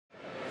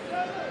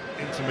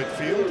into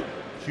midfield.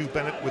 Hugh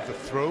Bennett with the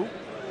throw.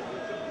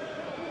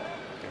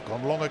 They've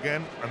gone long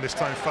again, and this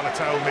time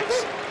Faletau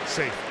makes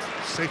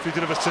safely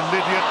delivers to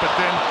Lydiot, but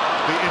then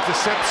the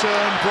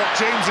interception. Brock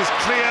James is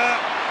clear,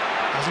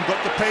 hasn't got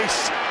the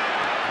pace.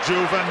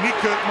 Joe van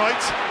Niekerk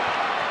might.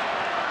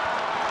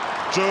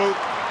 Joe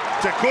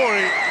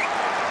Tekori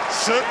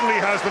certainly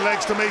has the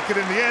legs to make it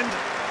in the end,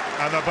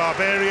 and the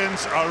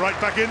Barbarians are right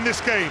back in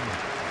this game.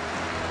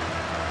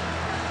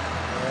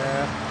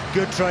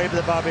 Good try by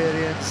the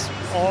Barbarians,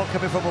 all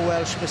coming from a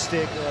Welsh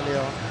mistake early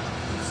on.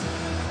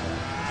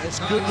 It's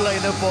good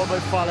line-up ball by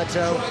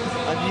Faletau,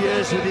 and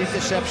years with the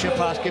interception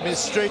pass came in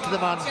straight to the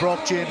man,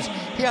 Brock James.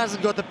 He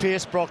hasn't got the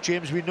pace, Brock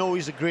James. We know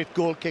he's a great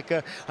goal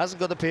kicker, hasn't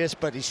got the pace,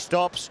 but he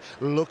stops,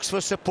 looks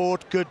for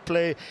support, good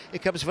play.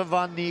 It comes from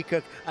Van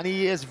Niekerk, and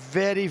he is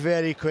very,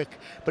 very quick,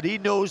 but he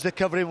knows the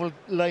covering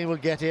line will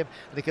get him,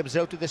 and he comes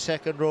out to the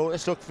second row.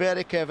 Let's look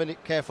very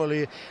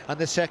carefully, and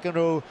the second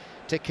row,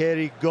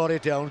 Tekori got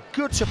it down.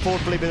 Good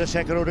support play by the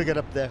second row to get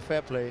up there,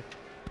 fair play.